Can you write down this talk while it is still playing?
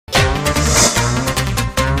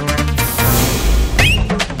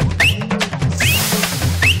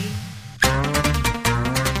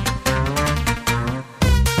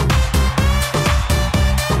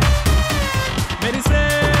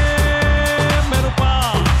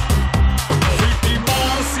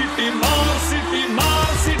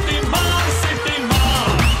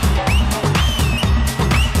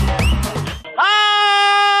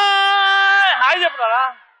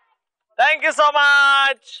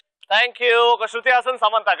Thank you. ఒక శృతి హాసన్,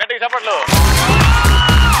 సమంత. గట్టిగా చెప్పట్లు.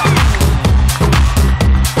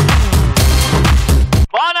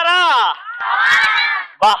 బాగున్నారా?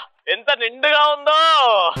 బా ఎంత నిండుగా ఉందో.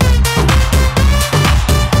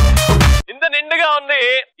 ఇంత నిండుగా ఉంది.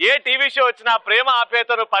 ఏ టీవీ షో వచ్చినా ప్రేమ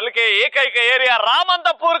ఆప్యాయతను పలికే ఏకైక ఏరియా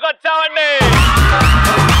రామంతపూర్కి వచ్చామండి.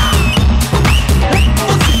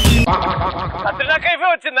 కత్రినా కైఫే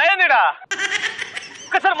వచ్చిందా ఏందిడా?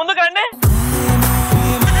 ఒక్కసారి ముందుకు రండి.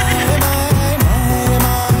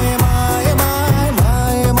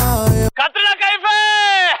 కత్రినా కైఫే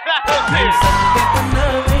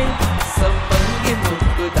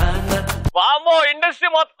వామ్మో, ఇండస్ట్రీ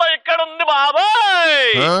మొత్తం ఇక్కడ ఉంది బాబాయ్.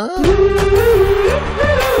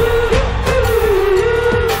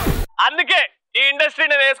 అందుకే ఈ ఇండస్ట్రీ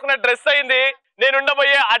నేను వేసుకున్న డ్రెస్ అయింది, నేను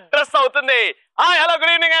ఉండబోయే అడ్రస్ అవుతుంది. Hi, hello,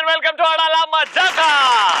 good evening and welcome to ఆడాళ్ళ మజాకా.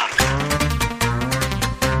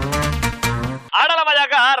 ఆడాళ్ళ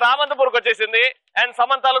మజాకా రామంతపూర్కి వచ్చేసింది. అండ్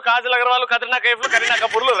సమంతాలు, కాజల్ అగర్వాల్, కత్రినా కైఫ్లు, కరీనా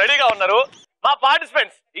కపూర్లు రెడీగా ఉన్నారు. మా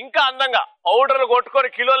పార్టిసిపెంట్స్ ఇంకా అందంగా పౌడర్లు కొట్టుకొని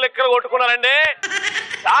కిలో లెక్కలు కొట్టుకున్నారండి.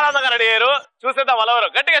 చాలా అందంగా రెడీ అయ్యారు. చూసేద్దాం వాళ్ళెవరు.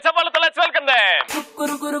 గట్టిగా చెప్పాలి. Let's welcome them.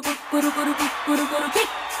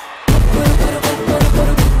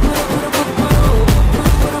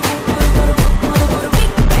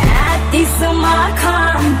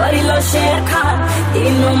 బరిలో షేర్ ఖాన్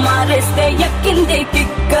తీను మారేస్తే ఎక్కింది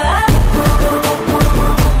కిక్క.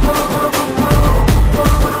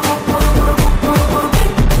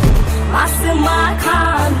 ఆసమా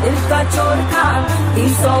ఖాన్ దిల్ కా చోర్ ఖాన్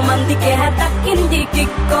 300 మందికి దక్కింది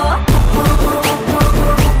కిక్క.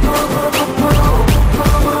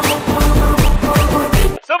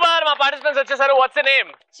 సూపర్. మా పార్టిసిపెంట్స్ వచ్చేసారు. What's your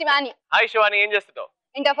name? Shivani. Hi Shivani, ఏం చేస్తున్నావు?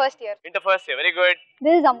 Inter first year. Very good.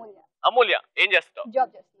 This is అమూల్య. అమూల్య, ఏం చేస్తావు?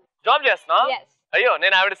 జాబ్ చేస్తున్నావు? అయ్యో,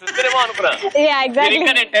 నేను ఆవిడ సిస్టర్ ఏమో అనుకున్నా.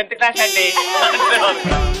 ఇంకా నేను 10th క్లాస్ అండి.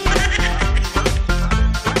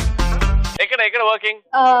 ఎక్కడ working?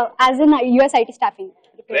 As in US IT staffing.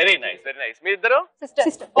 Very nice. మీ ఇద్దరు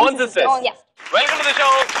sister. Own sisters. Welcome to the show.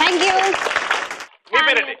 Thank you. మీ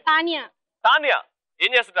పేరేంటి? తాన్యా.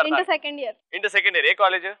 ఏం చేస్తుంటారు? Inter second year. ఏ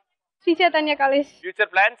college? Shri Chaitanya college. Future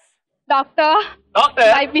plans? Doctor.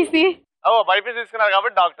 BiPC. BiPC తీసుకున్నారు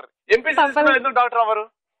కాబట్టి డాక్టర్. ఎంపీసీ తీసుకున్నారు, ఎందుకు డాక్టర్ అవ్వరు?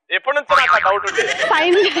 ఎప్పటి నుంచి నాకు డౌట్ ఉండేది.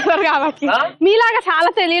 సైన్స్ కాబట్టి. మీలాగా చాలా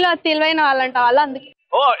తెలివైన వాళ్ళంట వాళ్ళు, అందుకే.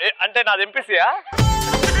 ఓ, అంటే నాది ఎంపీసీయా?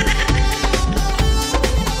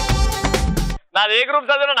 నాది ఏ గ్రూప్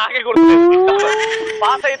చదివినా నాకే గుర్తు.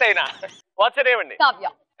 పాస్ అయితే అయినా. వాట్స్ యువర్ నేమ్ అండి?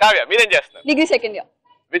 కావ్య. మీరేం చేస్తున్నారు? Degree second year.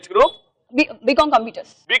 Which group? BCom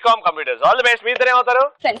computers. All the best. మీ ఇద్దరు ఏమవుతారు?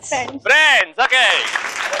 ఫ్రెండ్స్. ఓకే,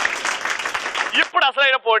 ఇప్పుడు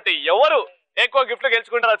అసలైన పోటీ. ఎవరు ఎక్కువ గిఫ్ట్లు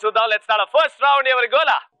గెలుచుకుంటారో చూద్దాం. Let's start first round. ఎవరి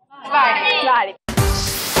గోలా?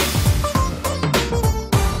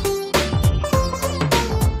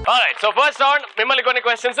 ఆల్రైట్, సో ఫస్ట్ రౌండ్ మిమ్మల్ని కొన్ని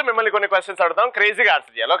క్వశ్చన్స్ అడుగుతాం. క్రేజీగా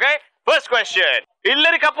ఆన్సర్ చేయాలి. Okay, first question.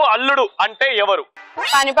 ఇల్లరికపు అల్లుడు అంటే ఎవరు?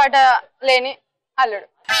 పనిపాట లేని అల్లుడు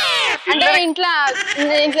అంటే ఇంట్లో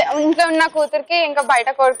ఉన్న కూతురికి ఇంకా బయట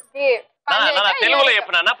కొడుకుకి. తెలుగులో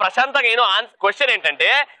చెప్పినా ప్రశాంతంగా. నేను క్వశ్చన్ ఏంటంటే,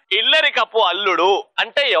 ఇల్లరికపు అల్లుడు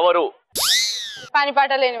అంటే ఎవరు?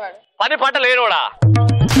 పనిపాట లేనివాడు. పనిపాట లేనివాడా?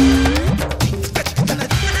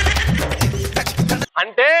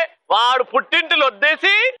 అంటే వాడు పుట్టింటిలో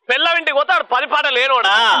వద్దేసి పిల్లవింటికి పోతే వాడు పనిపాట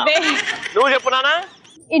లేనివాడా? నువ్వు చెప్పునానా?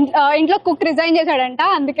 ఇంట్లో కుక్ రిజైన్ చేశాడంట,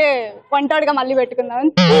 అందుకే వంటవాడిగా మళ్ళీ పెట్టుకున్నాను.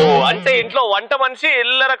 అంటే ఇంట్లో వంట మనిషి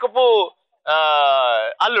ఇల్లరకపు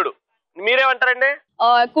అల్లుడు. మీరేమంటారండి?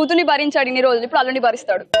 కూతుని భరించాడు ఇన్ని రోజులు, ఇప్పుడు అల్లుని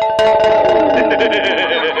భరిస్తాడు.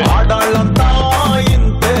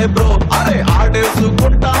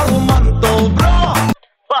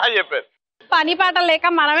 చెప్పారు. పని పాట లేక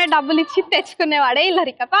మనమే డబ్బులు ఇచ్చి తెచ్చుకునేవాడే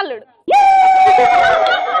ఇల్లరికపు అల్లుడు.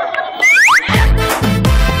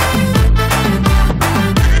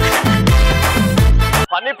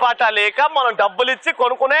 పని పాట లేక మనం డబ్బులు ఇచ్చి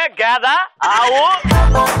కొనుక్కునే గేద, ఆవు.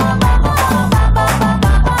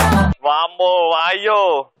 వామ్మో వాయ్యో,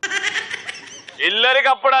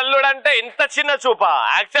 ఇల్లరికప్పుడు అల్లుడు అంటే ఇంత చిన్న చూప.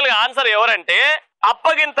 యాక్చువల్ గా ఆన్సర్ ఎవరంటే,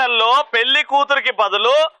 అప్పగింతల్లో పెళ్లి కూతురికి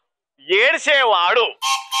బదులు ఏడ్చేవాడు.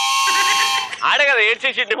 ఆడే కదా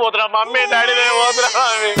ఏడ్చేసి ఇంటికి పోతున్నా, మమ్మీ డాడీనే పోతున్నా.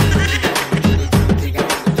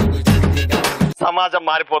 సమాజం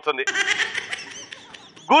మారిపోతుంది.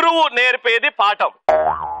 గురువు నేర్పేది పాఠం,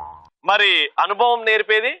 మరి అనుభవం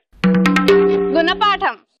నేర్పేది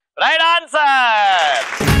గుణపాఠం. Right answer.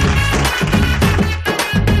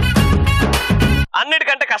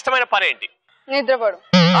 అన్నిటికంటే కష్టమైన పని ఏంటి? నిద్రపోవడం.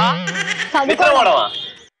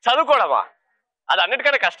 చదువుకోవడమా? అది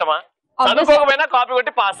అన్నిటికంటే కష్టమా? చదువుకోకపోయినా కాపీ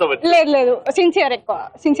కొట్టి పాస్ అవ్వచ్చు. లేదు,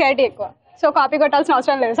 సిన్సియారిటీ ఎక్కువ. సో కాపీ కొట్టాల్సిన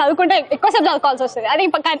అవసరం లేదు. చదువుకుంటే ఎక్కువసేపు చదువుకోవాల్సి వస్తుంది. అది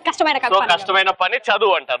కష్టమైన పని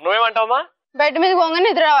చదువు అంటారు. నువ్వేమంటావా? బెడ్ మీద పోగానే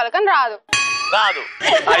నిద్ర రావాలి కానీ రాదు.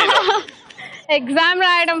 ఎగ్జామ్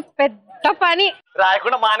రాయడం పెద్ద పని.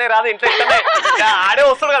 రాయకుండా మానే రాదు. ఇంట్లో ఆడే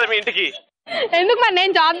వస్తుంది కదా మీ ఇంటికి. ఎందుకు మరి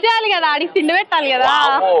నేను జాబ్ చేయాలి కదా, ఆడికి తిండి పెట్టాలి కదా.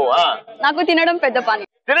 నాకు తినడం పెద్ద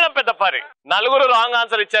పని. నలుగురు రాంగ్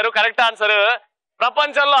ఆన్సర్ ఇచ్చారు. కరెక్ట్ ఆన్సర్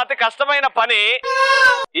ప్రపంచంలో అతి కష్టమైన పని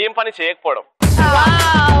ఏం పని చేయకపోవడం.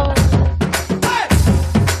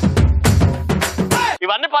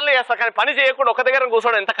 ఇవన్నీ పనులు చేస్తా కానీ పని చేయకుండా ఒక దగ్గర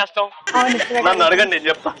కూర్చోవడం ఎంత కష్టం. నన్ను అడగండి, నేను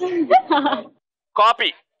చెప్తా. కాపీ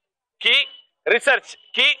కి రీసెర్చ్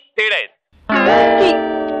కి తేడా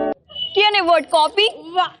అనే వర్డ్ కాపీ.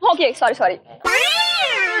 Okay sorry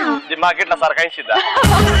దిమాగిట్లా సరకాయించిందా?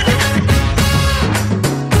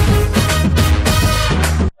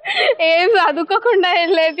 ఏం చదువుకోకుండా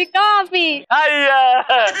వెళ్ళేది కాపీ. అయ్యా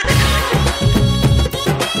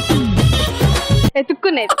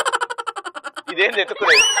ఎత్తుక్కునేది. ఇదేంది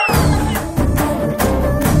ఎత్తుకునేది?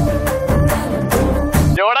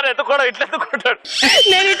 ఎవడని ఎత్తుకోవడం ఇట్లా ఎత్తుకుంటాడు.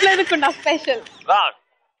 నేను ఇట్లా ఎత్తుకుంటా. స్పెషల్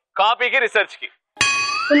కాపీకి రీసెర్చ్ కి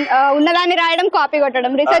ఉన్నదాన్ని రాయడం, కాపీ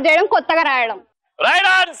కొట్టడం, రీసెర్చ్ చేయడం, కొత్తగా రాయడం. Right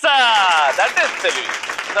answer. దట్ ఇస్ తెలివి.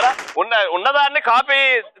 ఉన్నదాన్ని కాపీ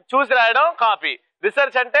చూసి రాయడం కాపీ.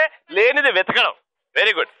 రీసెర్చ్ అంటే లేనిది వెతకడం.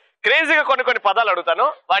 Very good. క్రేజీగా కొన్ని పదాలు అడుగుతాను,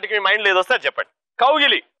 వాటికి మీ మైండ్ లేదొస్తే చెప్పండి.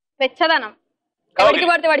 కౌగిలి. వెచ్చదనం. ఎవరికి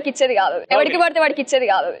పడితే వాడికి ఇచ్చేది కాదు. ఎవరికి పడితే వాడికి ఇచ్చేది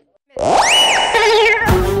కాదు.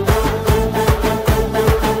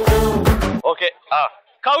 ఓకే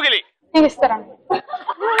కౌగిలి ఇస్తారండి.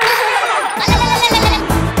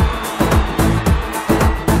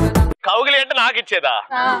 కౌగిలి అంటే నాకు ఇచ్చేదా?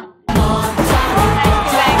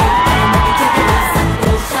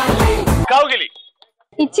 కౌగిలి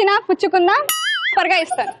ఇచ్చినా పుచ్చుకున్నా త్వరగా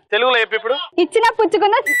ఇస్తాను. తెలుగులో చెప్పి ఇప్పుడు. ఇచ్చినా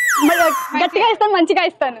పుచ్చుకున్నా గట్టిగా ఇస్తాను, మంచిగా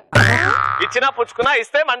ఇస్తాను. ఇచ్చినా పుచ్చుకున్నా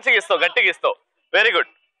ఇస్తే మంచిగా ఇస్తావు, గట్టిగా ఇస్తావు. Very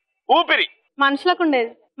good. ఊపిరి. మనుషులకు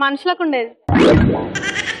ఉండేది.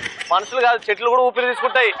 మనుషులు కాదు, చెట్లు కూడా ఊపిరి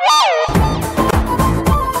తీసుకుంటాయి.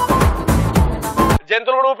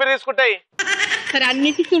 జంతువులు కూడా ఊపిరి తీసుకుంటాయి. సరే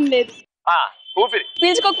అన్నిటికీ ఉండేది ఊపిరి.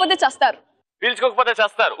 పీల్చుకోకపోతే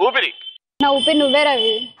చేస్తారు. ఊపిరి. నా ఊపిరి నువ్వే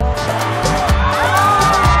రవి.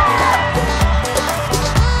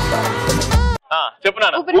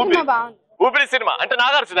 చెప్పున్నాను. ఊపిరి సినిమా అంటే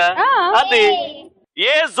నాగార్జున. అది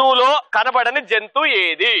ఏ జూలో కనబడని జంతువు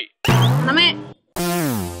ఏది?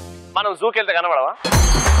 మనం జూకి వెళ్తే కనబడవా?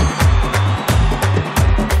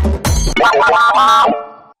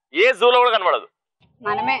 ఏ జూలో కూడా కనబడదు.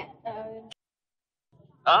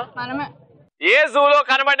 ఏ జూలో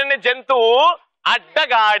కనబడని జంతువు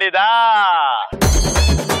అడ్డగాడిదా.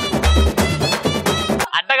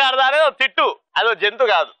 అడ్డగాడిదా అనేది తిట్టు, అదో జంతు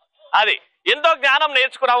కాదు. అది ఎంతో జ్ఞానం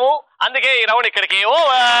నేర్చుకున్నాము, అందుకే ఈ రౌండ్ ఇక్కడికి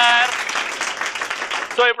ఓవర్.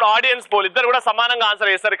 సో ఇప్పుడు ఆడియన్స్ పోల్ ఇద్దరు కూడా సమానంగా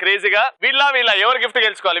ఆన్సర్ చేస్తారు. క్రేజీగా వీళ్ళ ఎవరు గిఫ్ట్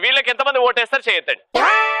గెలుచుకోవాలి? వీళ్ళకి ఎంతమంది ఓటేస్తారు చేయొద్దండి.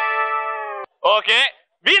 ఓకే,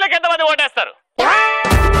 వీళ్ళకి ఎంతమంది ఓటేస్తారు?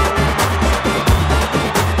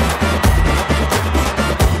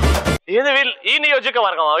 ఏది వీళ్ళు ఈ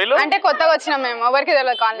నియోజకవర్గం వీళ్ళు అంటే కొత్తగా వచ్చినాం మేము, ఎవరికి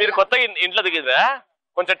తెలియదు. మీరు కొత్తగా ఇంట్లో దిగిరా,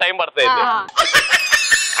 కొంచెం టైం పడుతుంది.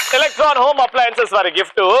 ఎలక్ట్రాన్ హోమ్ అప్లయన్సెస్ వారి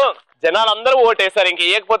గిఫ్ట్. జనాలందరూ ఓటేస్తారు, ఇంక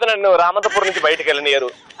ఏకపోతే నన్ను రామంతపూర్ నుంచి బయటకు వెళ్ళనియరు.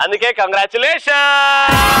 అందుకే కంగ్రాచులేషన్.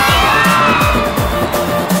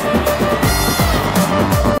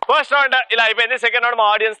 ఫస్ట్ రౌండ్ ఇలా అయిపోయింది. సెకండ్ రౌండ్ మా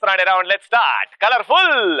ఆడియన్స్ రాండి round. Let's start.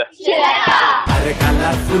 Colourful.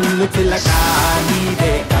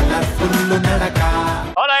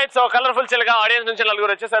 Alright, so colourful చిలక ఆడియన్స్ నుంచి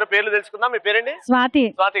నలుగురు వచ్చేసారు. పేర్లు తెలుసుకుందాం. మీ పేరేంటి? స్వాతి.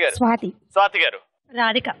 స్వాతి గారు.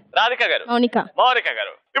 రాధిక గారు. మౌనిక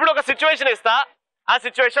గారు. ఇప్పుడు ఒక సిచ్యువేషన్ ఇస్తా, ఆ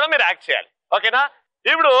సిచ్యువేషన్ లో మీరు యాక్ట్ చేయాలి. ఓకేనా?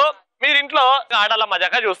 ఇప్పుడు మీరు ఇంట్లో ఆడాల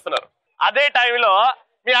మజాకా చూస్తున్నారు. అదే టైంలో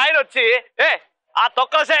మీ ఆయన వచ్చి ఆ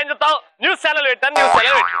తొక్కసే ఏం చెప్తావు, న్యూస్ ఛానల్ పెట్టాను, న్యూస్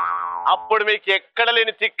ఛానల్ పెట్టు. అప్పుడు మీకు ఎక్కడ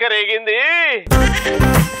లేని తిక్క రేగింది.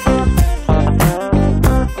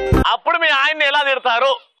 అప్పుడు మీ ఆయన్ని ఎలా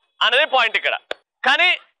తిడతారు అనేది పాయింట్ ఇక్కడ. కానీ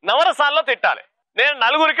నవరసాల్లో తిట్టాలి. నేను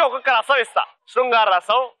నలుగురికి ఒక్కొక్క రసం ఇస్తా. శృంగార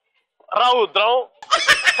రసం, రౌద్రం,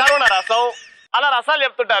 కరుణ రసం, అలా రసాలు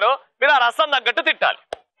చెప్తుంటారు. మీరు ఆ రసం తగ్గట్టు తిట్టాలి.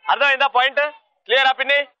 అర్థమైందా పాయింట్? క్లియర్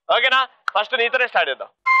పిన్ని? ఓకేనా? ఫస్ట్ నీతోనే స్టార్ట్ చేద్దాం.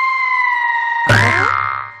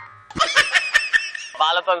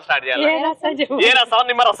 వాళ్ళతో స్టార్ట్ చేయాలి. ఏ రసం?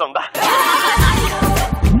 నిమ్మరసం.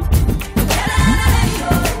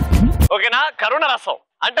 ఓకేనా? కరుణ రసం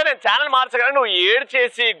అంటే నేను ఛానల్ మార్చగానే నువ్వు ఏడు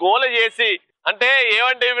చేసి గోల చేసి అంటే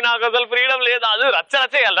ఏమంటే నాకు అసలు ఫ్రీడమ్ లేదు, అది రచ్చ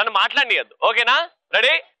చేయాలి, నన్ను మాట్లాడియద్దు. ఓకేనా?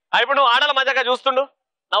 రెడీ? ఇప్పుడు నువ్వు ఆడాల మజాగా చూస్తుండు,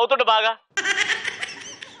 నవ్వుతుండు బాగా.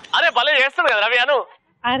 అరే భలే చేస్తుండు కదా రవి అను.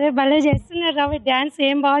 అరే భలే చేస్తున్నాడు రవి, డాన్స్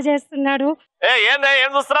ఏం బాగా చేస్తున్నాడు. ఏం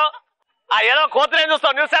చూస్తున్నావు? ఏదో కోతులు ఏం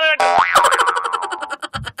చూస్తావు న్యూస్ ఛానల్ పెట్టు.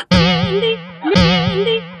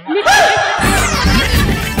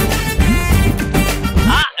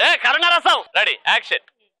 కరుణ రసం రెడీ యాక్షన్.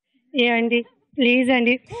 ఏమండి ప్లీజ్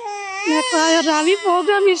అండి, నాకు రవి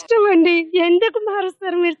ప్రోగ్రామ్ ఇష్టం అండి, ఎందుకు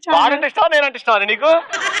మారుస్తారు మీరు? చాలా ఇష్టం. నేనంటే ఇష్టం నీకు.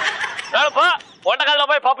 వంటకాల్లో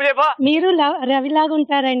పోయి పప్పు చెప్పా. మీరు రవి లాగా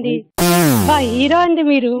ఉంటారండి, హీరో అండి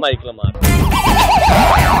మీరు. మైక్ లో మాట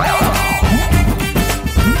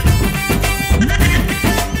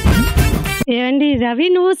ఏమండి రవి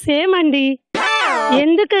నువ్వు సేమ్ అండి,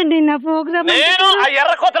 ఎందుకండి నా ప్రోగ్రామ్? నేను ఆ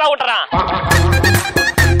ఎర్ర కోతలా ఉంటారా?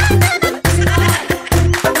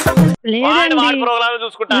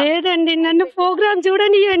 లేదండి నన్ను ప్రోగ్రామ్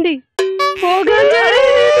చూడనియండి, ప్రోగ్రామ్ చూడండి.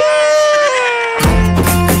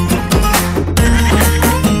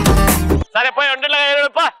 సరే పోయి ఒంటిలో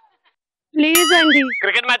ప్లీజ్ అండి,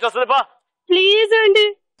 క్రికెట్ మ్యాచ్ వస్తుంది పో. ప్లీజ్ అండి,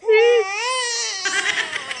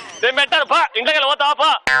 నేను పెట్టాను పా, ఇంట్లోకి పోతావా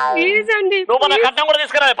పా. ప్లీజ్ అండి, నువ్వు మన కట్నం కూడా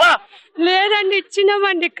తీసుకురా పా. లేదండి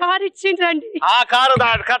ఇచ్చినామండి, కార్ ఇచ్చిండ్రండి. ఆ కారు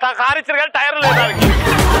కారు ఇచ్చారు కానీ టైర్ లేదు దానికి.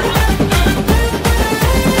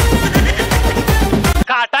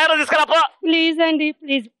 టైర్ తీసుకురా పో. ప్లీజ్ అండి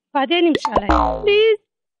ప్లీజ్, 10 నిమిషాలు ప్లీజ్.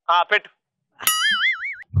 పెట్టు.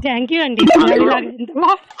 థ్యాంక్ యూ అండి.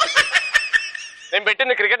 నేను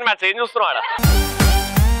పెట్టింది క్రికెట్ మ్యాచ్, ఏం చూస్తున్నావు?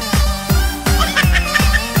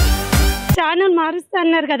 ఛానల్ మారుస్తా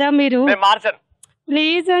అన్నారు కదా మీరు. నేను మార్చాను.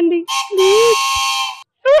 ప్లీజ్ అండి ప్లీజ్.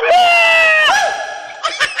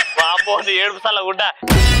 ఏడుపు సార్లు గుడ్డా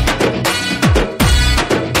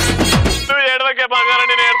నువ్వు ఏడవకే బాగా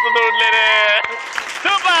నేను ఏడుపుతూ ఉండలేనే.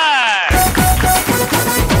 సూపర్.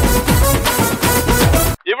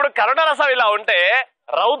 ఇప్పుడు కరుణ రసం ఇలా ఉంటే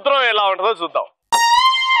రౌద్రం ఎలా ఉంటుందో చూద్దాం.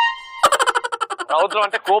 రౌద్రం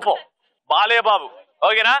అంటే కోపం. బాలే బాబు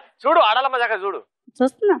ఓకేనా? చూడు ఆడాళ్ళ మజాక చూడు.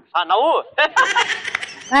 చూస్తున్నా నవ్వు.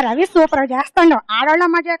 రవి సూపర్ చేస్తాడు. ఆడాళ్ళ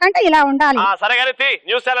మజాక అంటే ఇలా ఉండాలి. సరే కానీ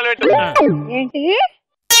న్యూస్ ఛానల్ పెట్టు. ఏంటి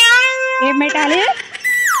ఏం పెట్టాలి?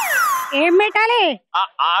 ఏం పెట్టాలి?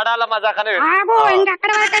 ఆడాళ్ళ మజాకనే ఆగు,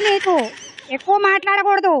 ఇంకక్కడ వరకే నీకు ఎక్కువ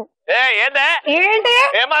మాట్లాడకూడదు. ఏంటి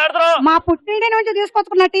ఏం మాట్లాడుతున్నావు? మా పుట్టింటి నుంచి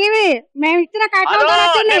తీసుకొచ్చుకున్న టీవీ మేము ఇచ్చిన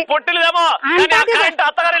పుట్టిలేమో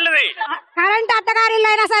కరెంట్ అత్తగారిల్లు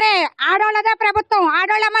అయినా సరే ఆడోళ్ళదే ప్రభుత్వం.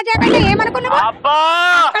 ఆడోళ్ళ మధ్య ఏమనుకున్నావు?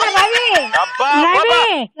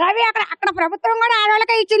 రవి అక్కడ ప్రభుత్వం కూడా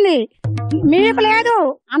ఆడోళ్ళకే ఇచ్చింది, మీకు లేదు.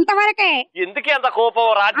 అంతవరకే. ఎందుకే అంత కోపం?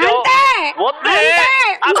 రాజ్యం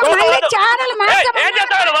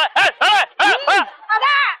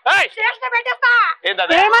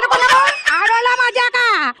ఏమనుకున్నావు? ఆడోళ్ళ మజాక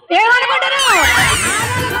ఏమనుకుంటారు?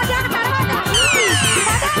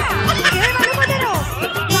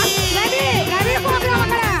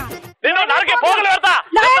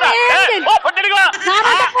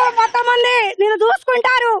 మొత్తం మంది నేను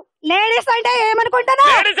చూసుకుంటారు. లేడీస్ అంటే ఏమనుకుంటారు?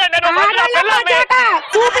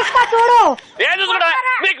 చూపిస్తా చూడు.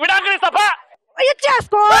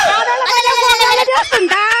 ఇచ్చేసుకో.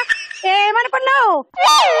 చేసుకుంటా ఏమనుకున్నావు?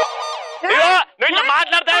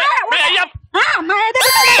 మాట్లాడతా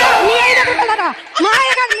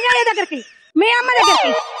మీ దగ్గరికి, మీ అమ్మ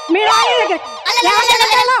దగ్గరికి, మీ రాయి దగ్గరికి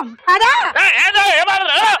కదా.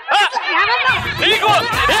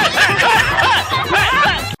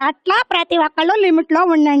 అట్లా ప్రతి ఒక్కళ్ళు లిమిట్ లో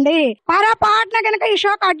ఉండండి. పొరపాటున కనుక ఈ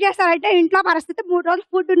షో కట్ చేస్తారంటే ఇంట్లో పరిస్థితి 3 రోజులు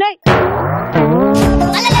ఫుడ్ ఉన్నాయి.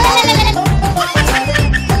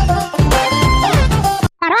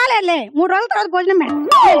 పర్వాలేదులే, 3 రోజుల తర్వాత భోజనం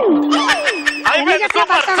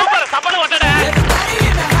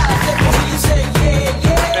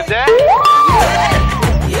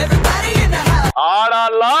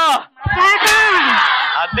ఆడాళ్ళా.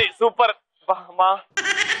 అది సూపర్.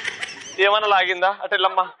 ఏమన్నా లాగిందా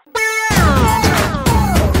అటెల్లమ్మా?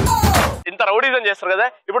 ఇంత రౌడీజం చేస్తారు కదా,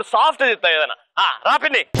 ఇప్పుడు సాఫ్ట్ చెప్తా ఏదైనా.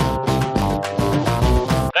 రాపిని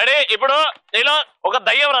రెడీ. ఇప్పుడు నీలో ఒక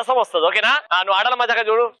దయ్యం రసం వస్తుంది ఓకేనా? నువ్వు ఆడాల మజాక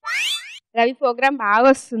చూడు. రవి ప్రోగ్రామ్ బాగా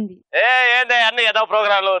వస్తుంది. ఏందే అన్ని ఏదో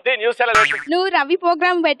ప్రోగ్రాంలు న్యూస్ ఛానల్. నువ్వు రవి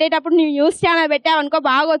ప్రోగ్రామ్ పెట్టేటప్పుడు నువ్వు న్యూస్ ఛానల్ పెట్టావు అనుకో,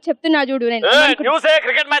 బాగా చెప్తున్నా చూడు. నేను న్యూస్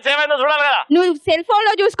క్రికెట్ మ్యాచ్ ఏమైందో చూడాలి కదా. నువ్వు సెల్ ఫోన్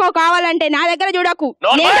లో చూసుకో, కావాలంటే నా దగ్గర చూడకు.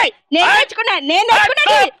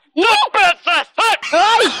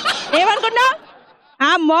 ఏమనుకున్నావు?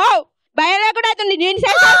 అమ్మో భయం లేకుండా అవుతుంది. నేను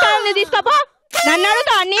సెల్ ఫోన్ తీసుకోపో. నన్ను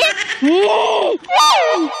అడుగుతా అన్ని.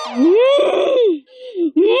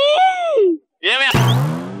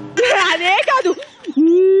 అదే కాదు,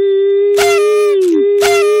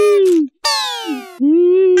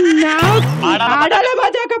 ఆడాల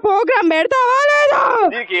మజాక ప్రోగ్రామ్ పెడతావా లేదా?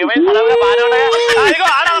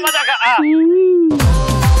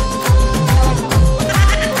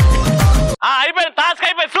 అయిపోయింది, టాస్క్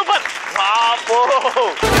అయిపోయింది, సూపర్.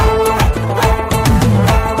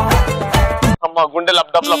 అమ్మ గుండె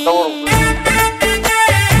లబ్డబ్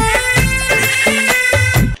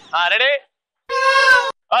రెడీ.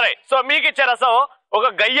 సో మీకు ఇచ్చే రసం ఒక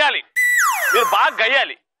గయ్యాలి, మీరు బాగా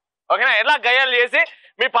గయ్యాలి. ఓకేనా? ఎలా గయ్యాలి చేసి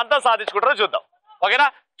మీ పంతం సాధించుకుంటారో చూద్దాం. ఓకేనా?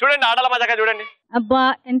 చూడండి ఆడాల మజాక చూడండి. అబ్బా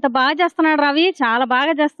ఎంత బాగా చేస్తున్నాడు రవి, చాలా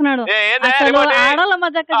బాగా చేస్తున్నాడు. ఆడాల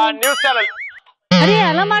మజాక న్యూస్ ఛానల్ అది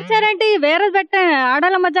ఎలా మార్చారేంటి? వేరే పెట్టండి,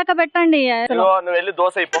 ఆడాల మజాక పెట్టండి. నువ్వు వెళ్ళి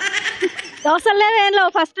దోశ అయిపో. దోశలు లేవేం,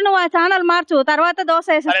 ఫస్ట్ నువ్వు ఆ ఛానల్ మార్చు, తర్వాత దోశ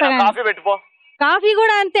వేసేస్తా. కాఫీ పెట్టుకో. కాఫీ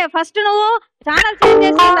కూడా అంతే, ఫస్ట్ నువ్వు ఛానల్ చేంజ్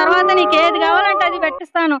చేసిన తర్వాత నీకు ఏది కావాలంటే అది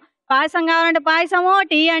పెట్టిస్తాను. పాయసం కావాలంటే పాయసము,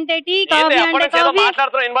 టీ అంటే టీ, కాఫీ అంటే కాఫీ.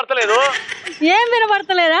 వినబడతలేదు? ఏం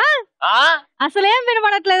వినబడతలేదా? అసలేం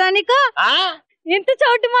వినబడట్లేదా నీకు? ఇంత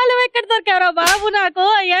చౌటి మాలు ఎక్కడ దొరికారా బాబు? నాకు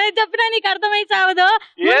ఏది చెప్పినా నీకు అర్థమై చావదు.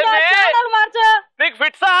 మార్చు.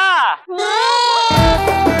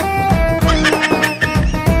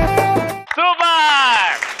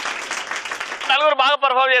 సూపర్. నలుగురు బాగా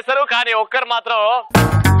పర్ఫార్మ్ చేస్తారు, కానీ ఒక్కరు మాత్రం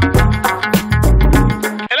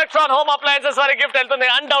ఎలక్ట్రాన్ హోమ్ అప్లయన్సెస్ వారి గిఫ్ట్ వెళ్తుంది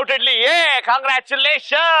undoubtedly.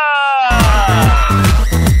 Congratulation.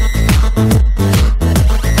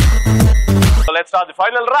 Let's start the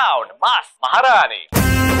final round. Mas Maharani.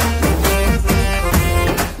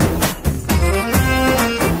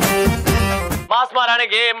 Mass మహారాణి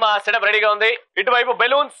గేమ్ సెటప్ రెడీగా ఉంది. ఇటువైపు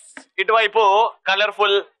బెలూన్స్, ఇటువైపు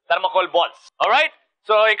colourful thermocol balls. Alright,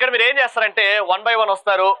 so ఇక్కడ మీరు ఏం చేస్తారంటే 1 by 1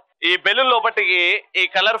 వస్తారు. ఈ బెలూన్ లోపటికి ఈ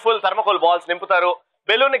కలర్ఫుల్ థర్మకోల్ బాల్స్ నింపుతారు.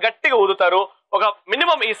 బెలూన్ ని గట్టిగా ఊదుతారు. ఒక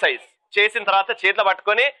మినిమం ఈ సైజ్ చేసిన తర్వాత చేతిలో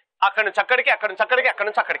పట్టుకొని అక్కడ నుంచి అక్కడికి, అక్కడ నుంచి అక్కడికి, అక్కడ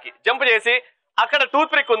నుంచి అక్కడికి జంప్ చేసి అక్కడ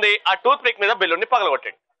టూత్ పిక్ ఉంది, ఆ టూత్ పిక్ మీద బెలూన్ ని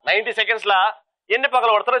పగలగొట్టండి. 90 seconds లా ఎన్ని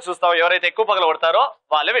పగలగొడతారో చూస్తాం. ఎవరైతే ఎక్కువ పగలగొడతారో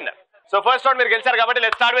వాళ్ళే విన్నర్. సో ఫస్ట్ రౌండ్ మీరు గెలిచారు కాబట్టి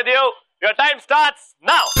let's start with you. Your time starts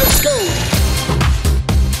now.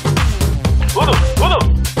 ఊదు ఊదు.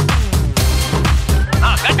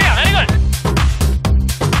 గట్టిగా, వెరీ గుడ్.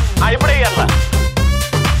 ఇప్పుడే ఇయ్యాల.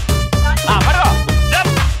 పడుకో.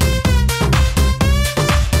 Jump.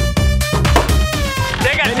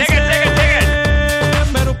 Take it, take it, take it, take it.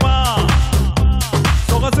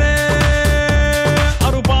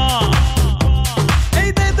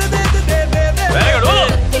 Very good. ఊదు.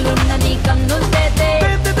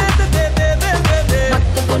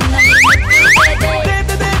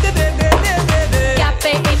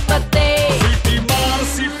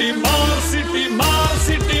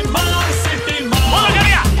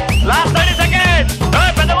 Last 30 seconds.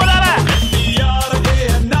 పెద్ద బోలాల.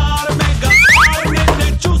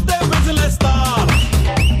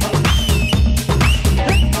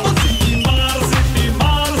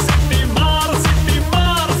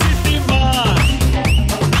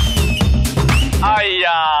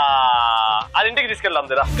 అయ్యా, అది ఇంటికి తీసుకెళ్దాం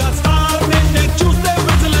దిరా.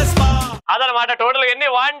 అదనమాట. టోటల్ ఎన్ని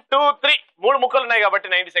 1 2 3 3 ముక్కలు ఉన్నాయి కాబట్టి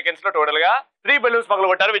 90 seconds లో టోటల్ గా 3 బెలూన్స్ పగలు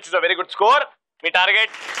కొట్టారు, which is a very good score. Me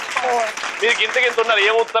target మీరు గింత గింత ఉన్నారు,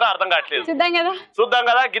 ఏమవుతారో అర్థం కావట్లేదు. చూద్దాం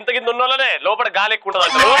కదా. గింత గింత ఉన్న వాళ్ళనే లోపల గాలి ఎక్కువ ఉంటుంది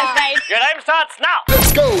అంటారు. Your time starts now.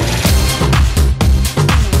 Let's go.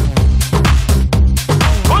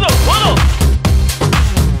 ఊదు ఊదు.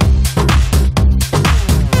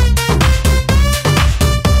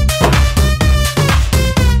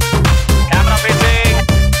 Camera facing.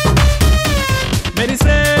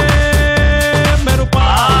 మెరిసే మెరుపా.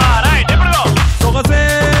 రైట్, ఇప్పుడు గో. సొగసే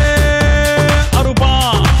అరుపా.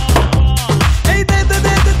 ఏయ్ they they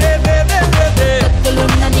they they they they they.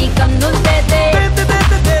 ముత్తులున్న నీ కన్నులు they they. They they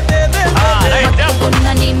they they they they. Right, jump. ఉన్న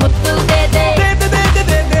నీ ముత్తులు they they. They they they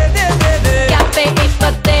they they they they they. క్యాపే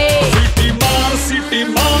ఇప్పతే. City మార్ city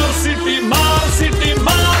మార్ city మార్ city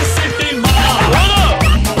మార్ city మార్. ఊదు.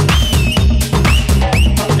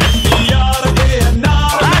 ఎన్టీఆర్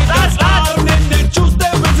ఏఎన్ఆర్ మెగాస్టార్ నిన్నే చూస్తే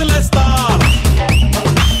విజిలేస్తార్.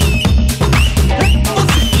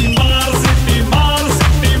 సిటీ మార్ సిటీ మార్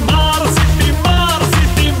సిటీ మార్ సిటీ మార్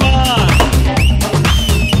సిటీ మార్.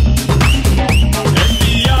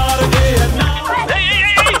 ఎన్టీఆర్ ఏఎన్ఆర్.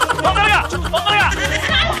 తొందరగా తొందరగా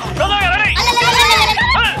తొందరగా. రెడీ.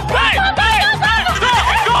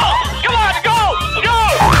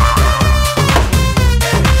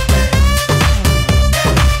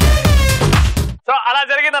 సో అలా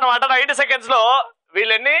జరిగిందనమాట. 90 seconds లో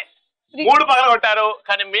వీళ్ళెన్ని 3 పగల కొట్టారు,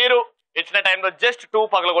 కానీ మీరు ఇచ్చిన టైంలో జస్ట్ 2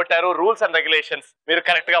 పగల కొట్టారు. రూల్స్ అండ్ రెగ్యులేషన్స్ మీరు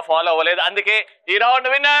కరెక్ట్ గా ఫాలో అవ్వలేదు, అందుకే ఈ రౌండ్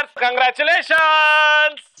విన్నర్స్.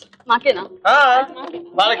 కంగ్రాచులేషన్స్. మాకేనా?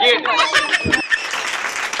 వాళ్ళకి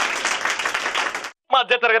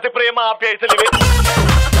మధ్య తరగతి ప్రేమ ఆప్యాయతలు ఇవి.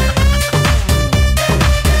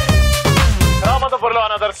 రామతపురంలో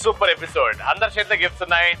అనదర్ సూపర్ ఎపిసోడ్. అందరి చేతిలో గిఫ్ట్స్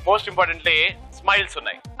ఉన్నాయి, మోస్ట్ ఇంపార్టెంట్లీ స్మైల్స్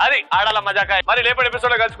ఉన్నాయి. అది ఆడాల మజాక. మరి రేపటి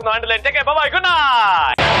ఎపిసోడ్ లో కలుసుకుందాం. అంటే take care, by by, good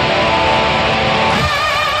night.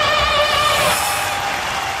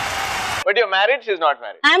 But you're married, she's not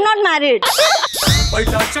married. I'm not married.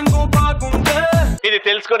 ఇది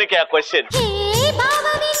తెలుసుకోనికి ఆ క్వశ్చన్.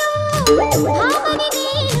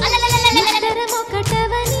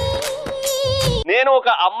 నేను ఒక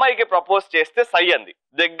అమ్మాయికి ప్రపోజ్ చేస్తే సై అంది,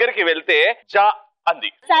 దగ్గరికి వెళ్తే జా అంది.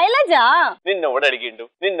 శైలజ నిన్నెవడు అడిగిండు